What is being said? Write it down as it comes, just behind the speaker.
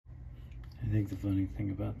I think the funny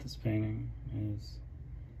thing about this painting is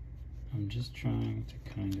I'm just trying to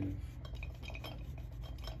kind of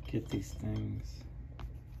get these things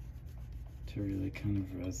to really kind of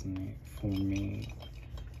resonate for me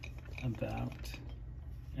about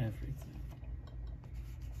everything,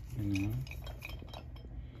 you know?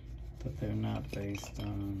 But they're not based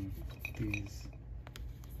on these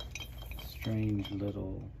strange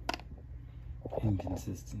little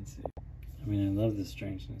inconsistencies. I mean, I love the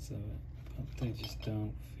strangeness of it, but they just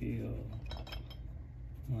don't feel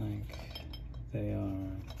like they are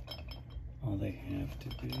all they have to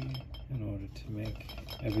be in order to make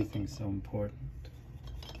everything so important.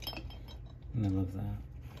 And I love that.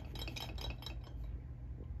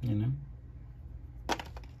 You know?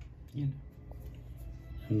 You know.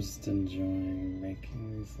 I'm just enjoying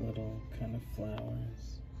making these little kind of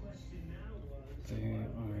flowers. They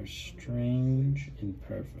are strange and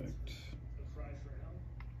perfect.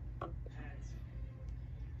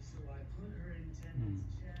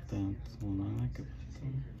 That's what I like about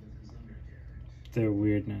them. Their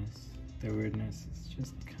weirdness. Their weirdness is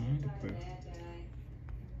just kind of perfect.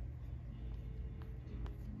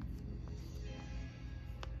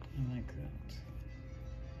 I like that.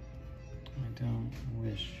 I don't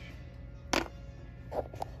wish